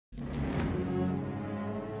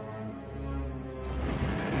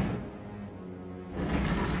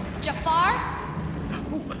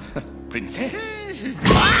Princess!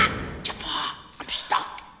 Jafàr, I'm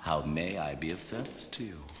stuck. How may I be of service to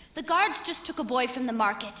you? The guards just took a boy from the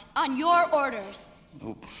market, on your orders.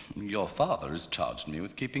 Oh, your father has charged me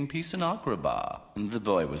with keeping peace in Agrabah. The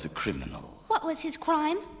boy was a criminal. What was his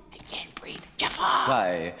crime? I can't breathe. Jafàr!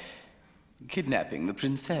 Why, kidnapping the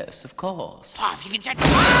princess, of course. Pop, you can check.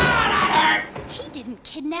 Ah, that hurt! He didn't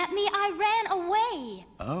kidnap me. I ran away.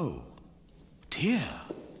 Oh, dear.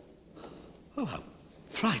 Oh, how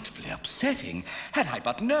frightfully upsetting. Had I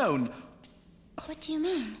but known. What do you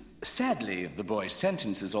mean? Sadly, the boy's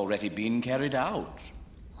sentence has already been carried out.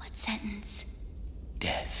 What sentence?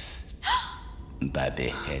 Death. By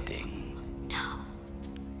beheading. No.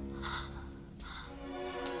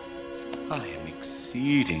 I am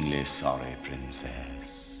exceedingly sorry,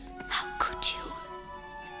 Princess. How could you?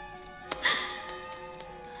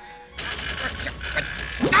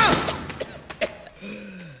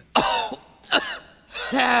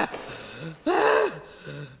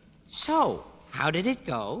 So, how did it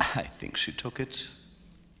go? I think she took it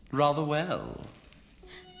rather well.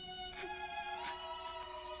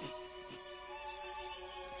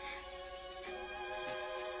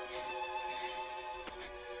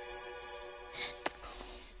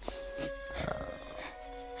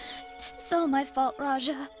 It's all my fault,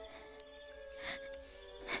 Rajah.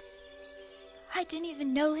 I didn't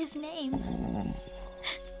even know his name.